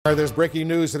There's breaking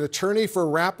news. An attorney for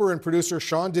rapper and producer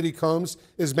Sean Diddy Combs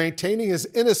is maintaining his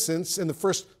innocence in the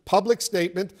first public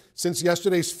statement since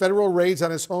yesterday's federal raids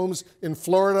on his homes in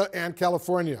Florida and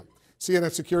California.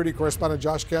 CNN security correspondent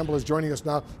Josh Campbell is joining us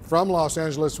now from Los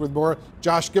Angeles with more.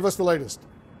 Josh, give us the latest.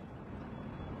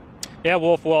 Yeah,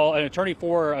 Wolf. Well, an attorney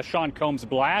for Sean Combs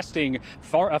blasting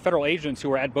federal agents who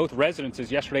were at both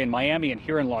residences yesterday in Miami and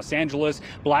here in Los Angeles,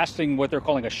 blasting what they're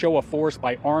calling a show of force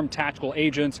by armed tactical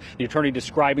agents. The attorney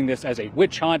describing this as a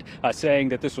witch hunt, saying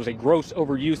that this was a gross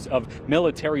overuse of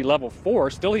military level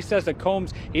force. Still, he says that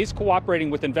Combs is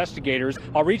cooperating with investigators.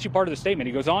 I'll read you part of the statement.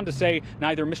 He goes on to say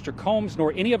neither Mr. Combs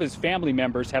nor any of his family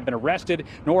members have been arrested,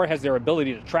 nor has their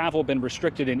ability to travel been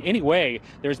restricted in any way.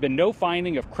 There's been no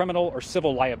finding of criminal or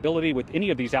civil liability with any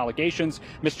of these allegations.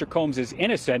 Mr. Combs is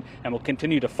innocent and will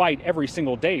continue to fight every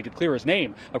single day to clear his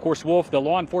name. Of course, Wolf, the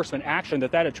law enforcement action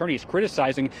that attorney is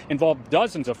criticizing involved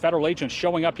dozens of federal agents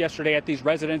showing up yesterday at these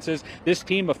residences. This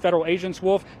team of federal agents,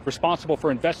 Wolf, responsible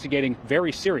for investigating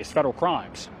very serious federal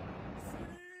crimes.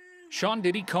 Sean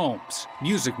Diddy Combs,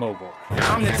 music mogul.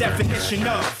 I'm the definition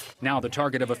of. Now the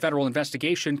target of a federal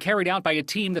investigation carried out by a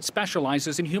team that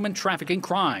specializes in human trafficking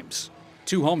crimes.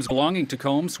 Two homes belonging to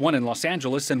Combs, one in Los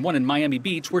Angeles and one in Miami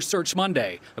Beach, were searched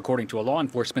Monday, according to a law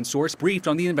enforcement source briefed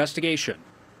on the investigation.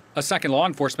 A second law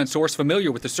enforcement source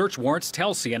familiar with the search warrants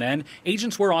tells CNN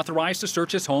agents were authorized to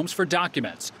search his homes for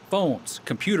documents, phones,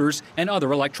 computers, and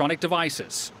other electronic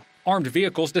devices. Armed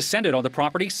vehicles descended on the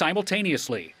property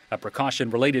simultaneously, a precaution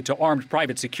related to armed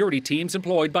private security teams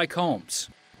employed by Combs.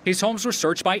 His homes were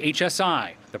searched by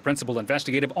HSI, the principal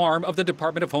investigative arm of the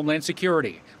Department of Homeland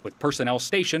Security, with personnel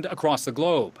stationed across the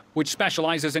globe, which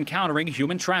specializes in countering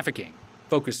human trafficking,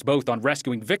 focused both on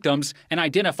rescuing victims and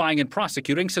identifying and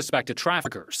prosecuting suspected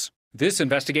traffickers. This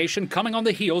investigation coming on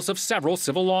the heels of several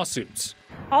civil lawsuits.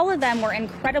 All of them were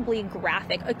incredibly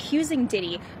graphic, accusing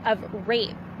Diddy of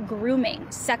rape, grooming,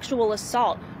 sexual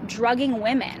assault, drugging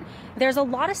women. There's a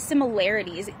lot of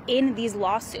similarities in these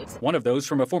lawsuits. One of those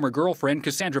from a former girlfriend,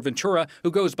 Cassandra Ventura,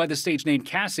 who goes by the stage name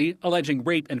Cassie, alleging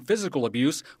rape and physical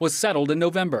abuse, was settled in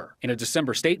November. In a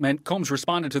December statement, Combs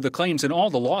responded to the claims in all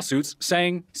the lawsuits,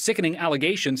 saying, "Sickening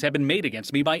allegations have been made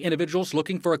against me by individuals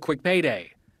looking for a quick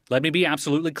payday. Let me be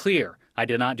absolutely clear. I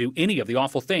did not do any of the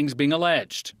awful things being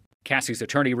alleged." Cassie's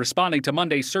attorney responding to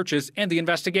Monday's searches and the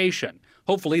investigation.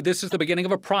 Hopefully, this is the beginning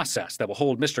of a process that will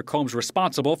hold Mr. Combs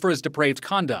responsible for his depraved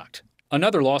conduct.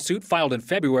 Another lawsuit filed in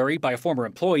February by a former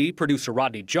employee, producer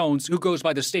Rodney Jones, who goes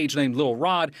by the stage name Lil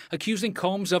Rod, accusing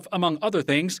Combs of, among other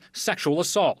things, sexual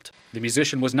assault. The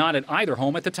musician was not at either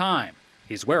home at the time.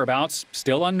 His whereabouts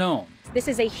still unknown. This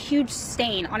is a huge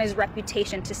stain on his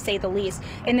reputation, to say the least,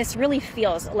 and this really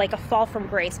feels like a fall from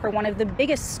grace for one of the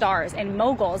biggest stars and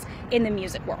moguls in the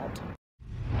music world.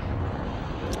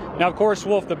 Now, of course,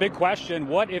 Wolf, the big question,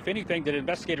 what, if anything, did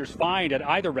investigators find at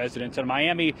either residence in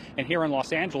Miami and here in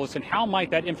Los Angeles, and how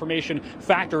might that information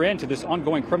factor into this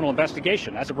ongoing criminal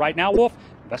investigation? As of right now, Wolf,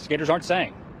 investigators aren't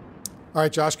saying. All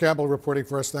right, Josh Campbell reporting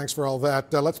for us. Thanks for all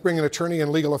that. Let's bring in attorney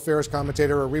and legal affairs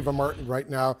commentator Areva Martin right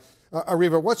now.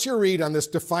 Areva, what's your read on this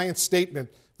defiant statement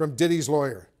from Diddy's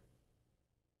lawyer?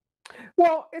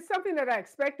 Well, it's something that I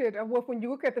expected. Wolf, when you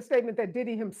look at the statement that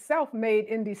Diddy himself made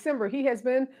in December, he has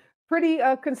been pretty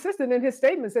consistent in his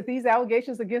statements that these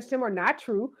allegations against him are not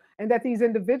true, and that these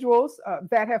individuals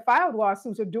that have filed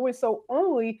lawsuits are doing so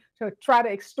only to try to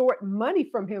extort money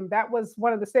from him. That was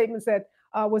one of the statements that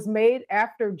was made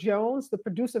after Jones, the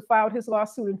producer, filed his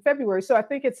lawsuit in February. So I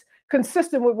think it's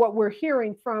consistent with what we're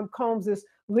hearing from Combs's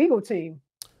legal team.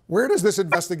 Where does this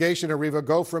investigation, Areva,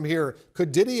 go from here?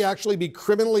 Could Diddy actually be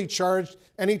criminally charged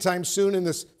anytime soon in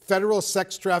this federal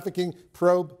sex trafficking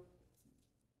probe?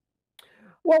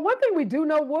 Well, one thing we do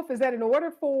know, Wolf, is that in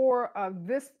order for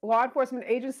this law enforcement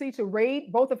agency to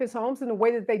raid both of his homes in the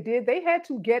way that they did, they had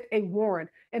to get a warrant.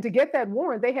 And to get that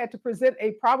warrant, they had to present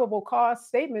a probable cause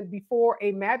statement before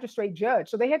a magistrate judge.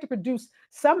 So they had to produce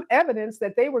some evidence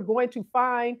that they were going to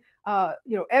find,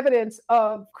 evidence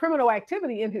of criminal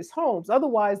activity in his homes.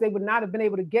 Otherwise, they would not have been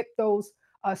able to get those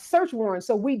search warrants.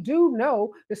 So we do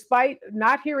know, despite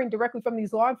not hearing directly from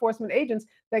these law enforcement agents,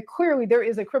 that clearly there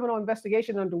is a criminal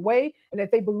investigation underway, and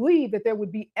that they believe that there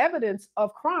would be evidence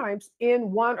of crimes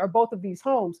in one or both of these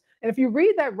homes. And if you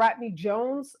read that Rodney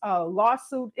Jones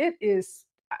lawsuit, it is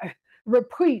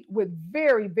replete with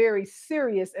very, very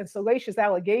serious and salacious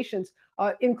allegations,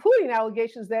 including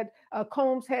allegations that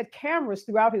Combs had cameras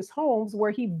throughout his homes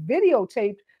where he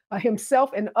videotaped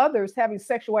himself and others having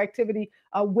sexual activity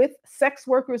with sex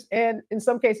workers and in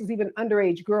some cases even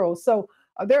underage girls. So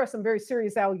there are some very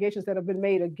serious allegations that have been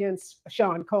made against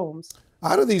Sean Combs.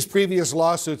 How do these previous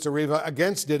lawsuits, Areva,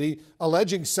 against Diddy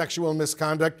alleging sexual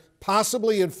misconduct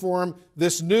possibly inform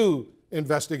this new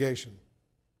investigation?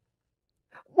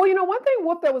 Well, one thing,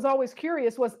 Wolf, that was always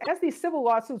curious was as these civil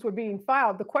lawsuits were being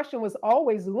filed, the question was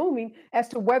always looming as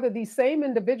to whether these same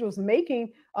individuals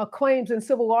making claims in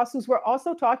civil lawsuits were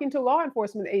also talking to law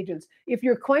enforcement agents. If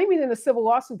you're claiming in a civil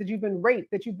lawsuit that you've been raped,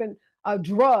 that you've been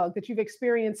drugged, that you've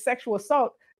experienced sexual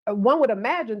assault, one would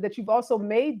imagine that you've also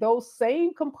made those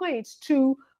same complaints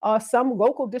to some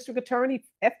local district attorney,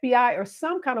 FBI, or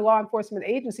some kind of law enforcement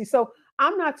agency. So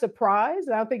I'm not surprised.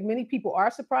 I don't think many people are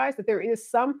surprised that there is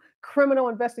some criminal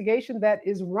investigation that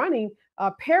is running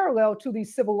parallel to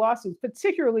these civil lawsuits,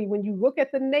 particularly when you look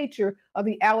at the nature of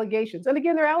the allegations. And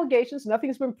again, they're allegations.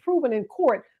 Nothing's been proven in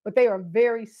court, but they are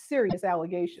very serious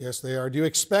allegations. Yes, they are. Do you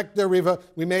expect, Areva,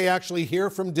 we may actually hear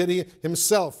from Diddy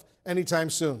himself anytime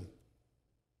soon?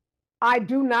 I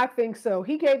do not think so.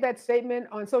 He gave that statement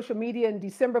on social media in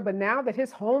December, but now that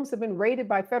his homes have been raided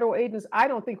by federal agents, I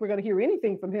don't think we're going to hear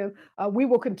anything from him. We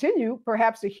will continue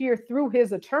perhaps to hear through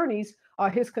his attorneys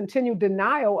his continued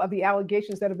denial of the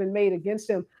allegations that have been made against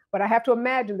him. But I have to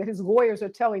imagine that his lawyers are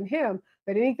telling him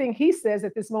that anything he says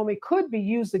at this moment could be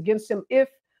used against him if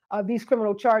these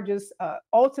criminal charges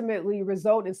ultimately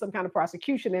result in some kind of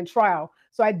prosecution and trial.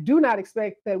 So I do not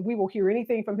expect that we will hear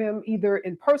anything from him either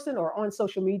in person or on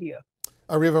social media.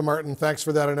 Areva Martin, thanks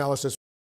for that analysis.